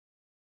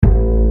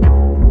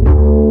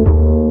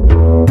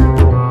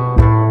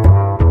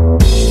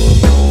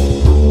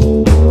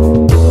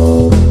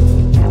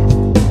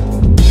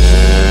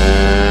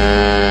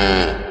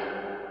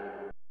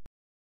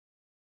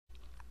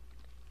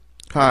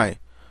Hi,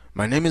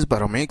 my name is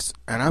Baromix,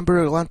 and I'm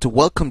very glad to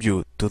welcome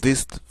you to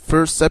this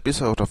first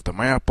episode of the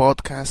Maya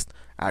podcast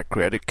at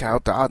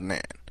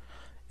CreativeCow.net.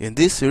 In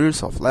this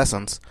series of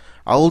lessons,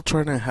 I will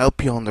try to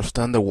help you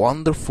understand the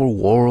wonderful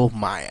world of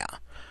Maya.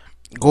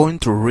 Going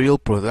through real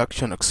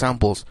production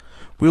examples,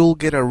 we will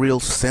get a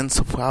real sense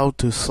of how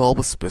to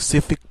solve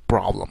specific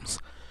problems,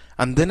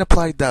 and then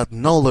apply that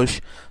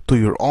knowledge to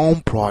your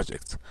own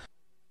projects.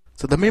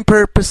 So the main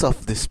purpose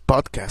of this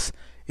podcast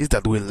is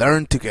that we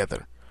learn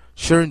together,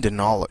 sharing the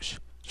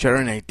knowledge,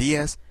 sharing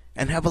ideas,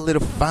 and have a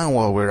little fun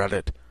while we're at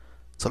it.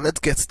 So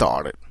let's get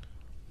started.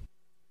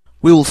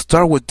 We will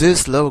start with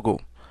this logo.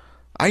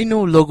 I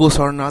know logos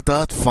are not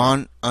that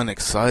fun and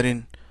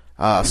exciting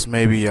as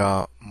maybe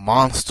a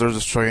monster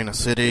destroying a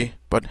city,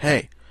 but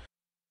hey,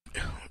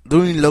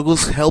 doing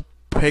logos help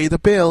pay the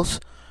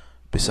bills.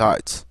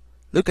 Besides,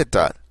 look at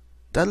that.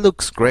 That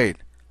looks great,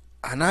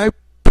 and I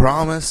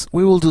promise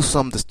we will do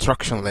some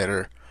destruction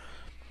later.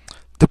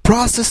 The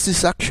process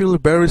is actually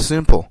very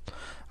simple.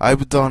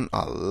 I've done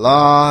a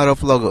lot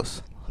of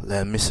logos.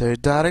 Let me say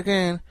that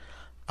again.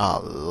 A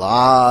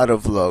lot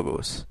of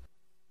logos.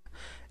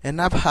 And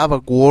I have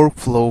a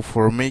workflow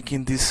for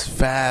making this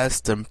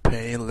fast and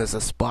painless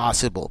as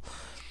possible.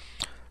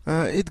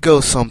 It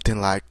goes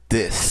something like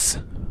this.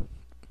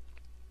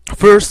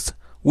 First,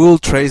 we'll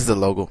trace the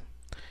logo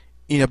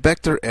in a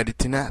vector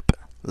editing app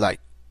like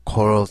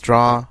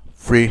CorelDRAW,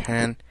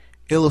 Freehand,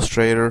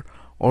 Illustrator,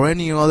 or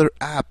any other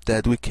app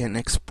that we can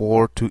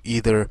export to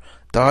either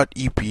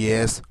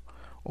 .eps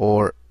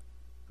or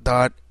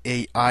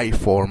 .ai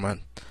format.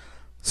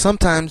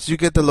 Sometimes you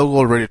get the logo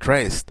already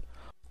traced.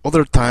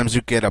 Other times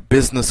you get a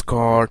business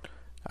card,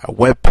 a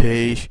web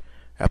page,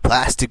 a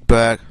plastic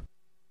bag.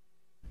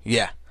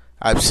 Yeah,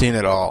 I've seen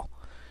it all.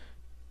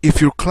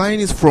 If your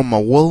client is from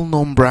a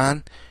well-known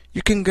brand,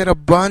 you can get a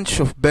bunch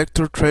of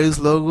vector trace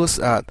logos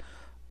at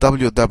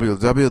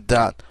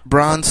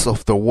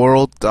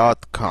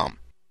www.brandsoftheworld.com.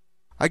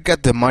 I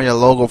got the Maya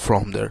logo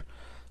from there,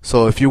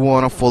 so if you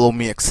want to follow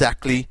me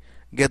exactly,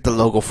 get the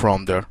logo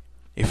from there.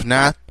 If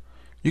not,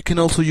 you can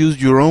also use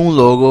your own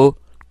logo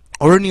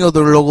or any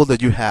other logo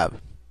that you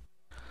have.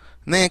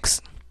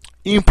 Next,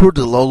 import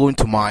the logo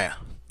into Maya.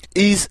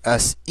 It's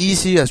as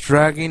easy as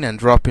dragging and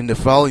dropping the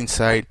file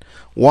inside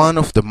one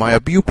of the Maya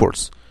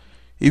viewports.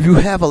 If you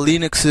have a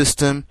Linux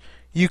system,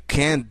 you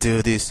can't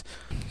do this,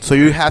 so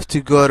you have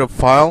to go to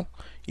File,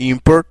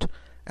 Import,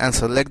 and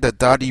select the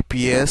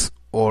 .eps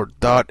or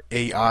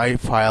 .ai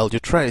file you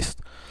traced.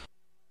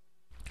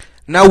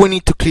 Now we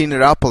need to clean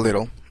it up a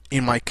little.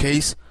 In my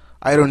case,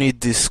 I don't need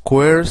these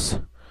squares,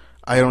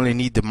 I only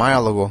need the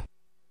Maya logo.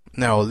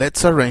 Now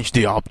let's arrange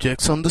the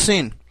objects on the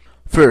scene.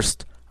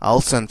 First,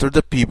 I'll center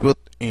the pivot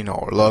in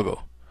our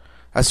logo.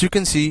 As you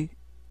can see,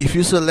 if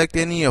you select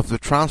any of the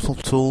transform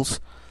tools,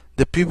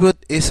 the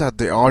pivot is at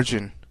the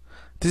origin.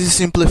 This is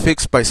simply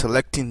fixed by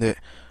selecting the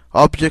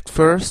object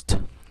first,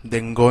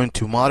 then going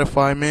to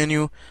Modify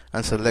menu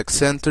and select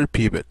Center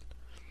Pivot.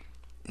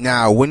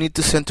 Now we need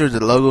to center the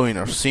logo in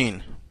our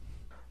scene.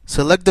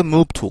 Select the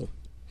Move tool,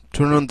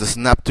 turn on the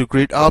Snap to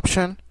Grid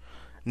option.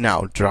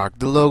 Now drag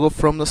the logo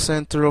from the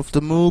center of the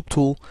Move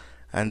tool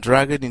and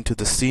drag it into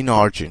the scene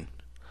origin.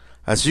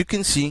 As you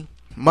can see,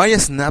 Maya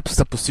snaps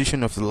the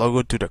position of the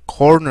logo to the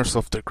corners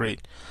of the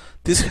grid.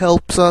 This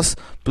helps us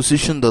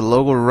position the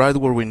logo right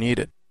where we need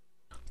it.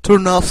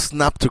 Turn off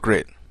Snap to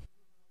Grid.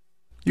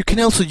 You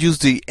can also use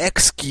the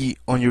X key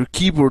on your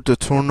keyboard to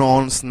turn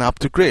on Snap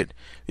to Grid.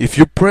 If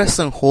you press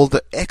and hold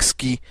the X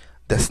key,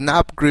 the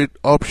Snap Grid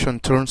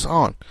option turns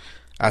on.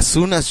 As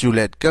soon as you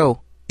let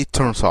go, it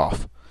turns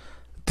off.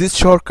 This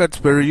shortcut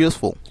is very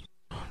useful.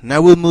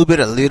 Now we'll move it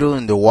a little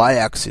in the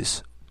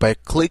Y-axis by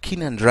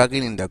clicking and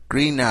dragging in the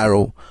green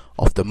arrow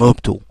of the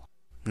Move tool.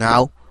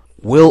 Now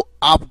we'll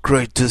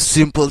upgrade the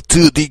simple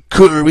 2D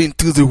curve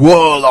into the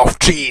world of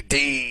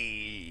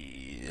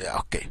 3D.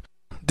 Okay,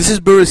 this is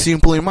very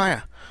simple in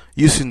Maya.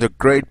 Using the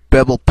Great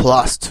Bevel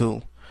Plus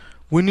tool,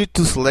 we need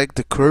to select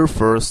the curve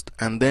first,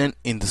 and then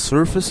in the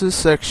Surfaces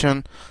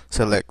section,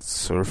 select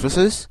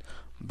Surfaces,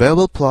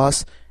 Bevel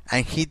Plus,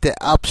 and hit the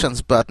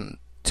Options button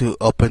to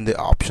open the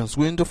Options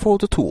window for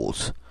the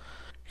tools.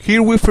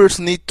 Here we first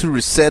need to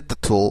reset the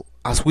tool,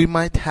 as we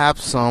might have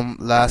some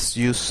last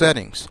used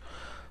settings.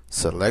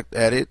 Select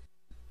Edit,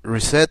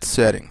 Reset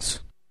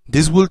Settings.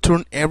 This will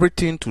turn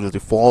everything to the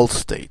default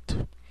state.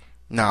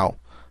 Now,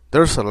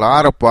 there's a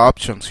lot of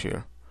options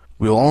here.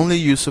 We'll only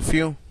use a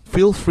few.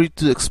 Feel free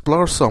to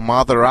explore some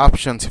other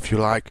options if you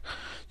like.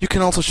 You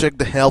can also check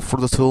the help for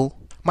the tool.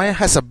 Maya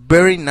has a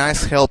very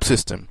nice help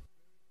system.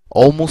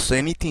 Almost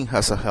anything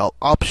has a help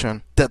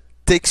option that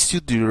takes you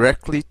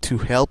directly to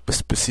help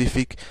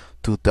specific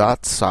to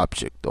that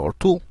subject or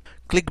tool.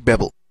 Click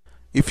Bevel.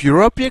 If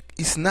your object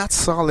is not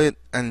solid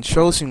and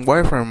shows in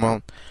wireframe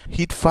mode,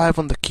 hit 5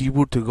 on the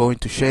keyboard to go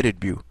into shaded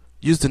view.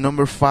 Use the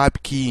number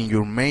 5 key in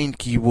your main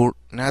keyboard,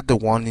 not the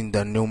one in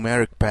the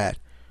numeric pad.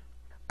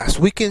 As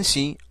we can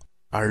see,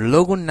 our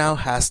logo now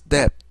has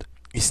depth.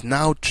 It's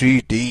now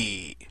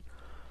 3D.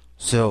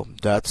 So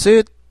that's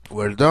it.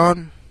 We're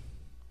done.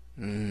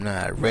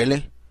 Not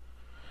really.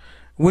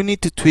 we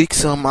need to tweak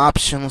some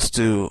options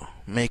to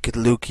make it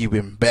look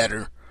even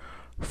better.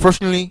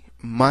 Fortunately,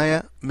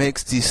 Maya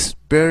makes this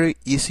very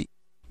easy.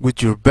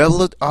 With your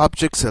beveled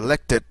object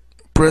selected,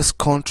 press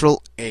Ctrl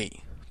A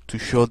to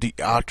show the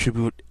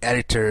attribute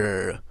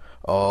editor.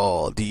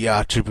 Oh, the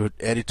attribute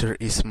editor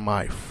is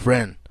my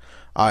friend.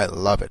 I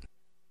love it.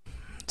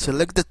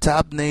 Select the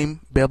tab name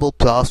Bevel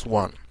Plus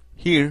 1.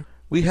 Here,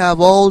 we have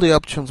all the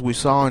options we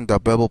saw in the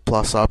Bevel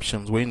Plus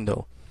options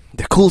window.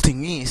 The cool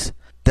thing is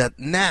that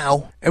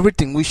now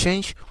everything we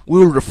change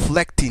will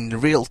reflect in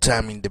real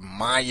time in the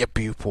Maya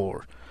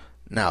viewport.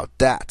 Now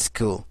that's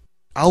cool.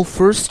 I'll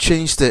first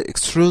change the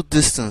extrude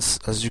distance.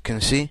 As you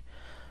can see,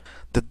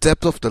 the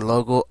depth of the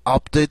logo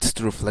updates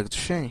to reflect the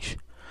change.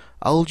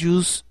 I'll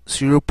use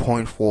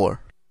 0.4.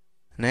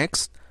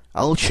 Next,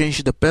 I'll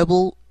change the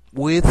bevel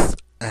width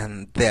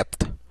and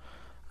depth.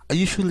 I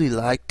usually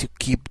like to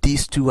keep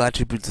these two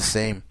attributes the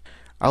same.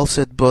 I'll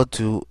set both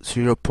to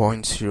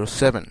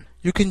 0.07.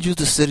 You can use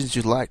the settings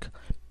you like.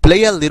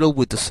 Play a little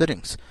with the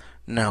settings.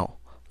 Now,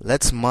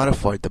 let's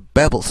modify the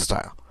bevel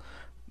style.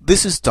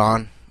 This is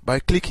done by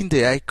clicking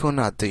the icon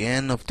at the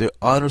end of the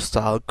Auto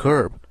Style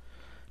curve.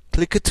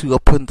 Click it to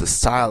open the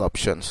style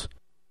options.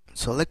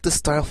 Select the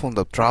style from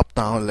the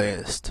drop-down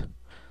list.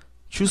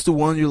 Choose the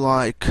one you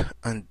like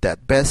and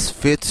that best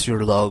fits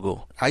your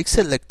logo. I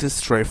selected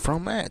straight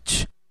from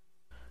edge.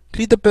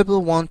 Click the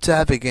Bevel 1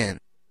 tab again.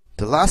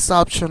 The last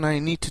option I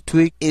need to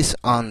tweak is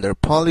under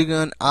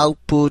Polygon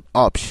Output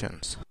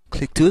Options.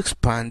 Click to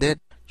expand it.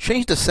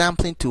 Change the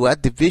sampling to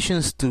add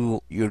divisions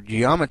to your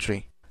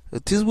geometry.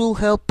 This will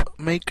help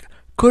make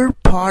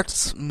curved parts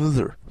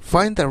smoother.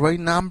 Find the right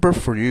number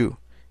for you.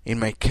 In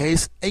my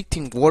case,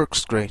 18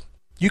 works great.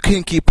 You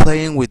can keep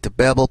playing with the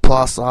Bevel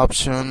Plus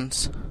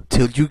options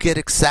till you get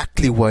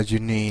exactly what you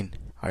need.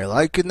 I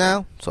like it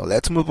now, so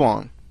let's move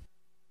on.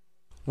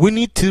 We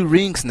need two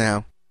rings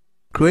now.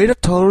 Create a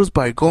torus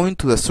by going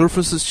to the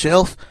Surfaces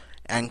shelf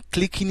and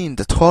clicking in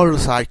the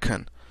torus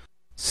icon.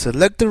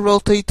 Select the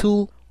Rotate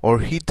tool or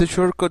hit the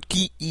shortcut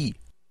key E.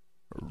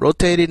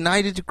 Rotate it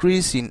 90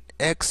 degrees in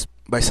X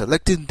by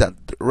selecting the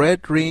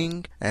red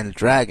ring and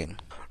dragging.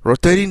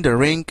 Rotating the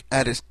ring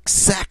at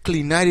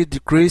exactly 90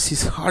 degrees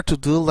is hard to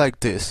do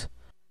like this.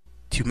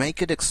 To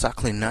make it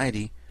exactly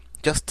 90,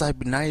 just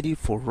type 90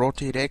 for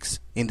Rotate X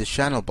in the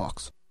channel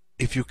box.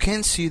 If you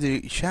can't see the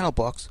channel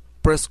box,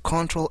 press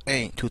Ctrl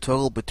A to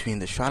toggle between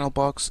the channel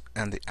box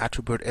and the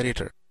attribute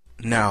editor.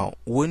 Now,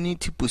 we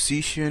need to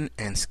position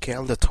and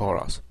scale the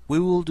torus. We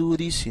will do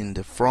this in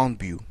the front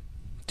view.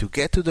 To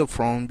get to the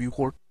front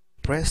viewport,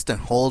 press and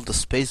hold the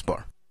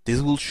spacebar.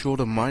 This will show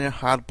the Maya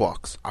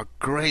Hotbox, a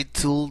great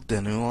tool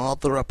the new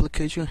other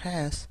application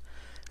has,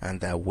 and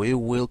that we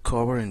will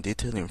cover in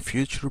detail in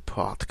future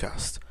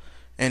podcasts.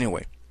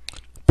 Anyway,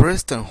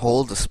 press and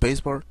hold the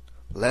spacebar,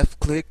 left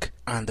click,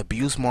 and the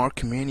Views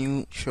Mark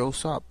menu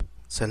shows up.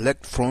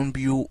 Select Front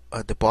View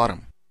at the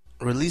bottom.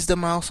 Release the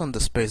mouse on the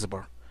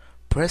spacebar.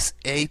 Press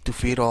A to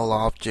fit all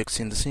objects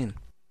in the scene.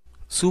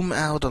 Zoom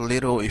out a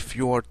little if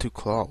you are too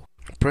close.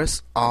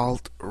 Press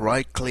Alt,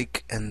 right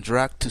click, and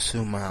drag to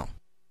zoom out.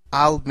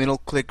 Alt middle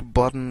click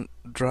button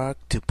drag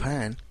to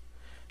pan,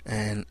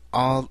 and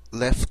Alt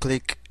left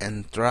click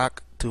and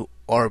drag to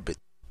orbit.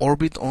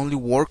 Orbit only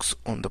works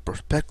on the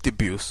perspective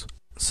views.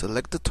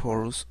 Select the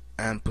torus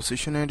and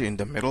position it in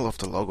the middle of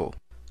the logo.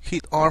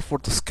 Hit R for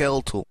the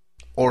scale tool,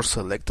 or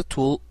select the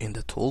tool in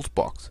the tools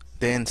box.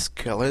 Then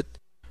scale it.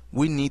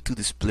 We need to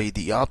display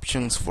the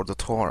options for the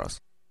torus.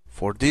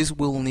 For this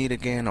we'll need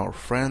again our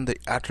friend the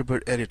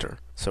attribute editor,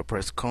 so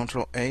press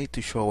Ctrl A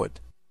to show it.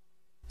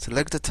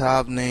 Select the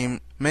tab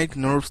name Make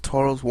NURBS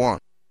Torus 1.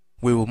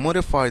 We will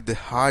modify the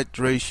height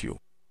ratio.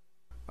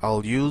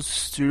 I'll use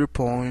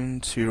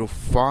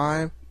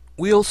 0.05.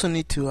 We also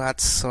need to add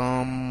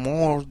some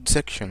more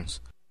sections.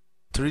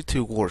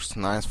 32 works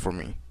nice for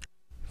me.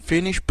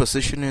 Finish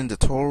positioning the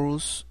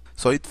torus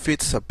so it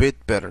fits a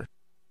bit better.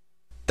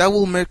 That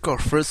will make our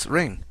first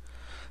ring.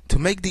 To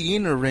make the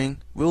inner ring,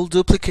 we'll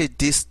duplicate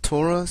this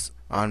torus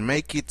and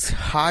make its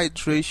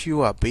height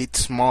ratio a bit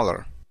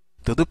smaller.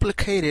 To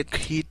duplicate it,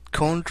 hit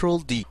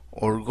Ctrl D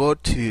or go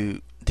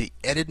to the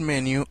edit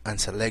menu and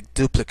select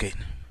duplicate.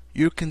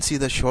 You can see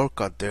the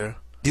shortcut there.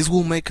 This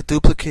will make a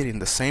duplicate in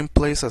the same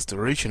place as the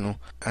original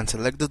and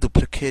select the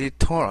duplicated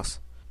torus.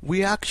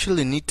 We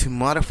actually need to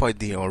modify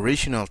the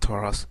original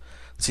torus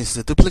since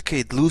the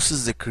duplicate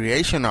loses the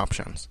creation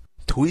options.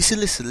 To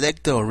easily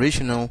select the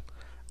original,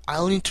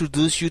 I'll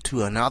introduce you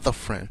to another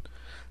friend,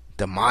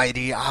 the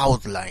mighty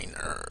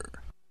outliner.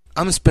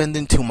 I'm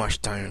spending too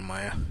much time in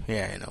Maya,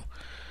 yeah I know.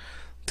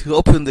 To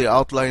open the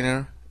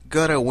outliner,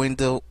 go to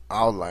Window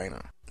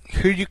Outliner.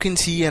 Here you can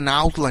see an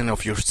outline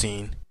of your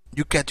scene.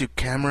 You get your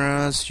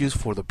cameras used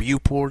for the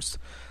viewports,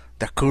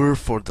 the curve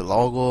for the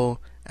logo,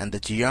 and the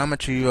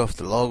geometry of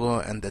the logo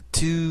and the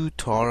two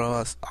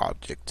torus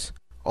objects.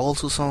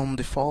 Also some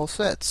default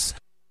sets.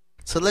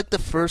 Select the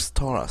first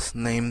torus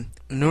named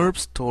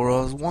NURBS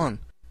Torus 1,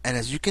 and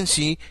as you can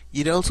see,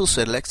 it also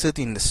selects it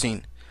in the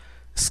scene.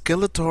 Scale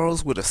the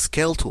torus with a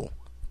scale tool.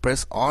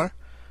 Press R,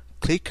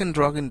 click and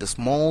drag in the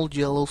small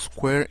yellow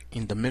square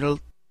in the middle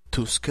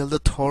to scale the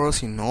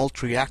torus in all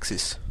three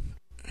axes.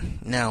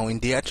 Now in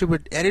the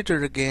attribute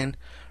editor again,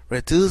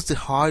 reduce the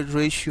height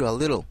ratio a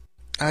little.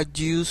 I'd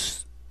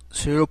use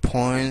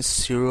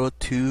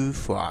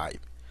 0.025.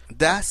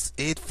 That's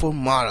it for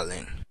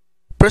modeling.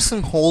 Press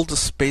and hold the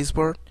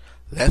spacebar,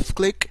 left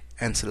click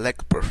and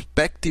select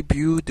perspective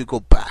view to go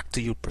back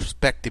to your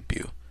perspective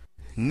view.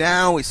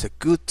 Now is a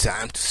good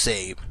time to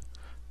save.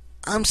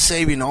 I'm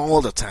saving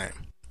all the time,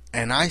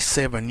 and I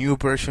save a new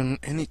version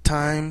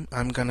anytime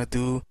I'm gonna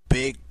do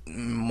big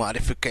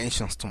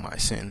modifications to my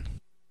scene.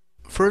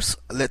 First,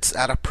 let's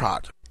add a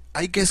project.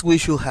 I guess we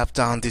should have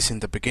done this in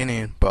the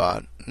beginning,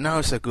 but now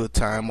is a good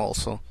time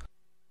also.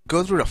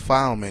 Go through the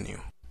File menu,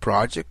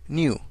 Project,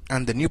 New,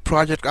 and the New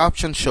Project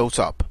option shows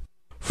up.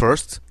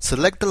 First,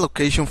 select the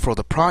location for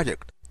the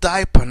project.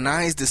 Type a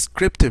nice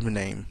descriptive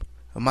name.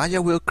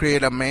 Maya will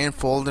create a main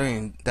folder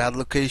in that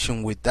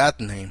location with that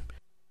name.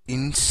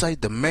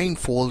 Inside the main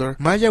folder,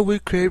 Maya will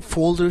create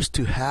folders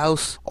to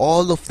house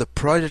all of the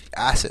project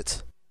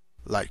assets,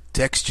 like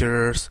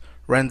textures,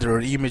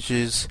 rendered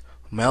images,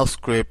 mail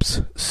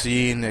scripts,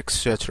 scene,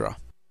 etc.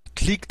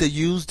 Click the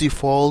Use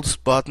Defaults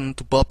button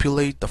to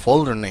populate the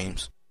folder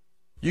names.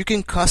 You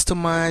can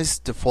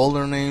customize the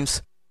folder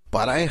names,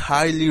 but I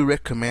highly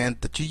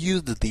recommend that you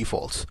use the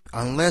defaults,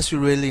 unless you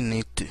really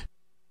need to.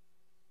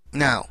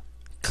 Now,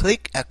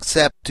 click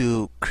Accept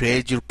to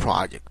create your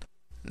project.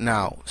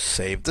 Now,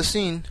 save the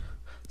scene,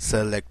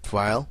 select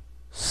File,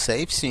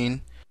 Save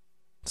Scene,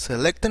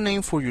 select the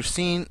name for your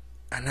scene,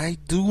 and I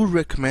do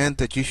recommend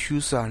that you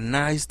choose a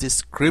nice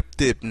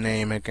descriptive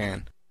name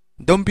again.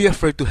 Don't be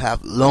afraid to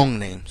have long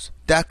names.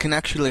 That can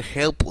actually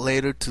help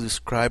later to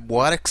describe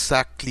what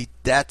exactly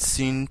that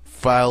scene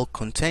file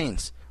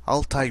contains.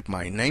 I'll type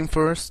my name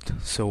first,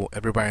 so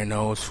everybody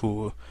knows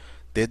who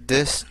did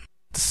this,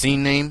 the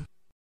scene name,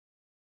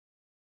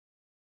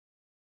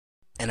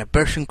 and a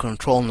version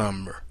control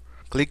number.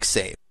 Click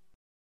Save.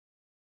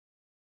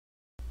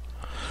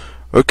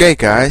 Okay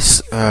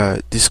guys,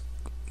 this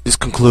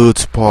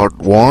concludes part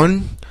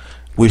 1,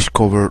 which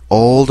covered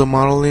all the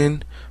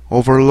modeling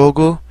of our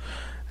logo.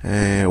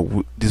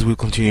 This will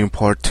continue in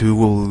part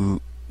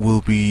 2.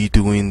 We'll be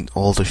doing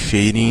all the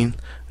shading,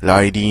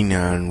 lighting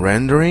and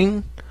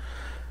rendering.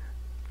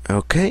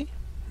 Okay,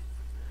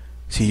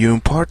 see you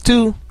in part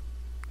 2.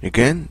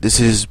 Again, this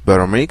is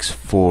Better Mix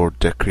for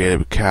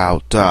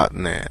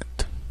thecreativecow.net.